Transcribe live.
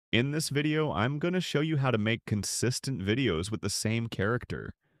In this video, I'm going to show you how to make consistent videos with the same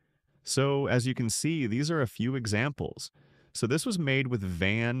character. So as you can see, these are a few examples. So this was made with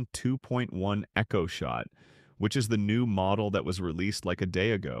WAN 2.1 EchoShot, which is the new model that was released like a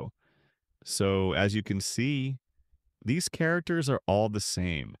day ago. So as you can see, these characters are all the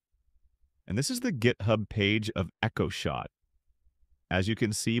same. And this is the GitHub page of EchoShot. As you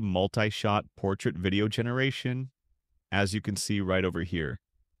can see, multi-shot portrait video generation, as you can see right over here.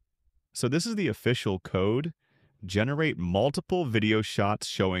 So this is the official code. Generate multiple video shots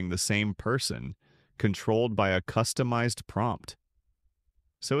showing the same person, controlled by a customized prompt.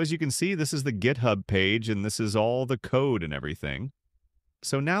 So as you can see, this is the GitHub page, and this is all the code and everything.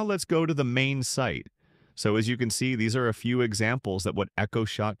 So now let's go to the main site. So as you can see, these are a few examples that what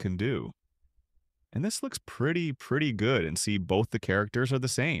EchoShot can do. And this looks pretty good, and see both the characters are the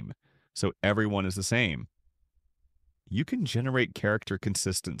same. So everyone is the same. You can generate character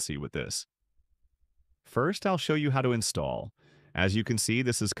consistency with this. First, I'll show you how to install. As you can see,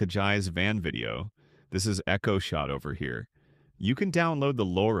 this is Kajai's WAN video. This is EchoShot over here. You can download the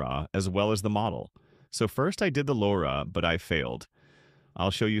LoRa as well as the model. So first I did the LoRa, but I failed.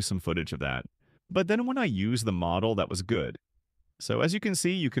 I'll show you some footage of that. But then when I used the model, that was good. So as you can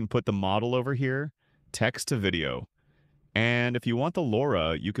see, you can put the model over here, text to video. And if you want the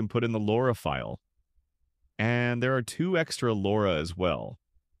LoRa, you can put in the LoRa file. And there are 2 extra LoRa as well.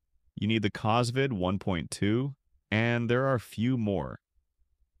 You need the CosVid 1.2, and there are a few more.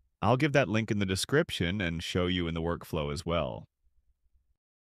 I'll give that link in the description and show you in the workflow as well.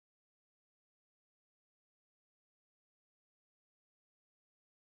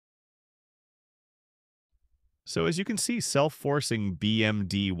 So as you can see, self-forcing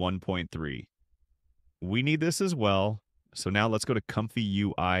BMD 1.3. We need this as well, so now let's go to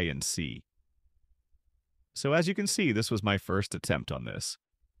ComfyUI and see. So as you can see, this was my first attempt on this.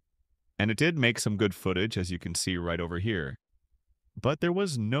 And it did make some good footage, as you can see right over here. But there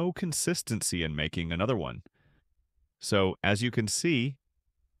was no consistency in making another one. So as you can see,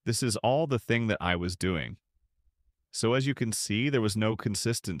 this is all the thing that I was doing. So as you can see, there was no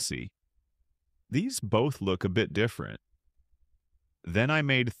consistency. These both look a bit different. Then I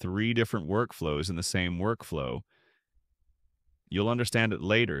made 3 different workflows in the same workflow. You'll understand it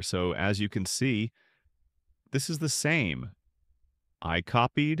later. So as you can see, this is the same. I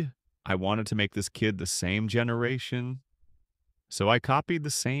wanted to make this kid the same generation. So I copied the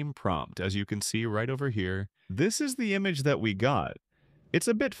same prompt, as you can see right over here. This is the image that we got. It's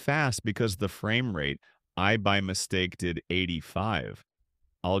a bit fast because the frame rate, I by mistake did 85.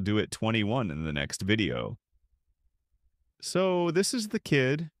 I'll do it 21 in the next video. So this is the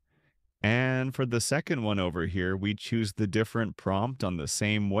kid. And for the second one over here, we choose the different prompt on the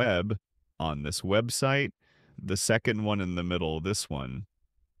same web, on this website. The second one in the middle, this one.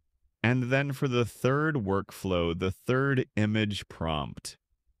 And then for the third workflow, the third image prompt.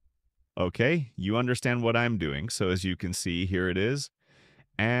 Okay, you understand what I'm doing. So as you can see, here it is.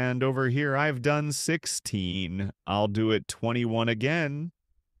 And over here, I've done 16. I'll do it 21 again.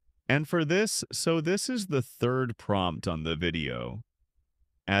 And for this, so this is the third prompt on the video.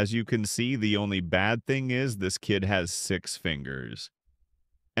 As you can see, the only bad thing is this kid has 6 fingers.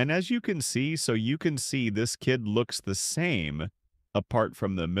 And as you can see, so you can see this kid looks the same apart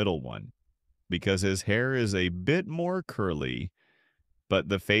from the middle one, because his hair is a bit more curly, but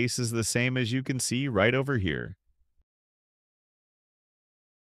the face is the same, as you can see right over here.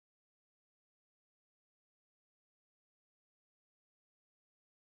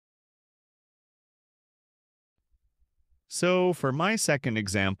 So for my second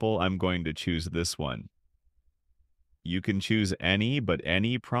example, I'm going to choose this one. You can choose any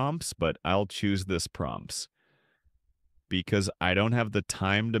prompts, but I'll choose this prompts, because I don't have the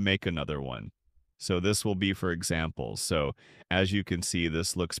time to make another one. So this will be for examples. So as you can see,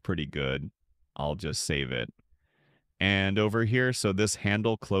 this looks pretty good. I'll just save it. And over here, so this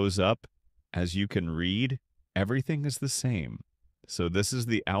handle close up, as you can read, everything is the same. So this is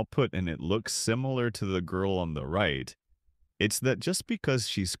the output, and it looks similar to the girl on the right. It's that just because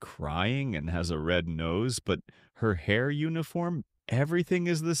she's crying and has a red nose, but her hair uniform, everything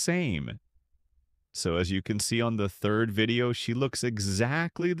is the same. So as you can see on the third video, she looks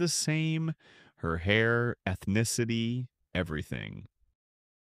exactly the same. Her hair, ethnicity, everything.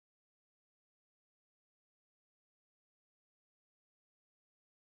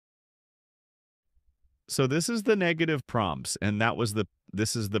 So this is the negative prompts, and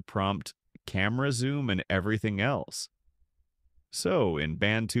this is the prompt camera zoom and everything else. So in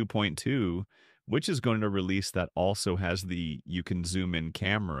Band 2.2, which is going to release that also has you can zoom in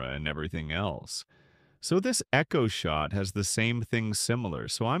camera and everything else. So this EchoShot has the same thing similar.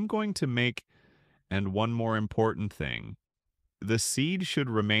 So I'm going to make, and one more important thing, the seed should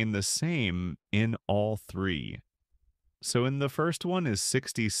remain the same in all three. So in the first one is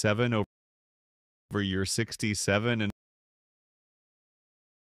 67 over your 67 and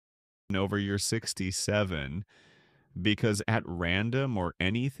over your 67, because at random or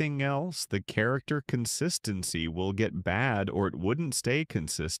anything else, the character consistency will get bad or it wouldn't stay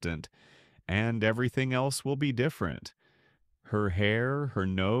consistent, and everything else will be different. Her hair, her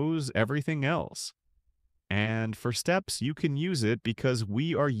nose, everything else. And for steps, you can use it because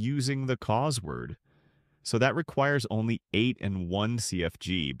we are using the cause word. So that requires only 8 and 1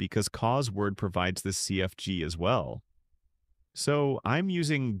 CFG because cause word provides this CFG as well. So I'm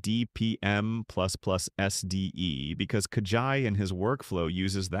using DPM++ SDE because Kajai in his workflow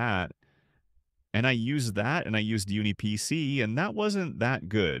uses that. And I used that and I used UniPC and that wasn't that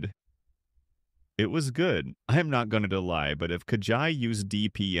good. It was good. I'm not going to lie, but if Kajai used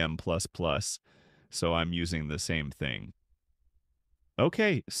DPM++, so I'm using the same thing.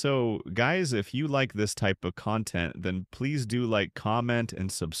 Okay, so guys, if you like this type of content, then please do like, comment,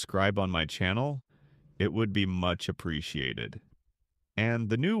 and subscribe on my channel. It would be much appreciated. And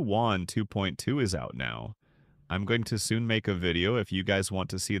the new WAN 2.2 is out now. I'm going to soon make a video. If you guys want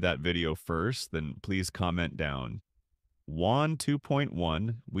to see that video first, then please comment down. WAN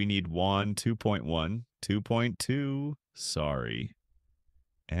 2.1, we need WAN 2.1, 2.2, sorry.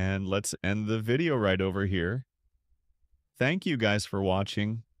 And let's end the video right over here. Thank you guys for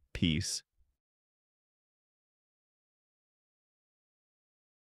watching. Peace.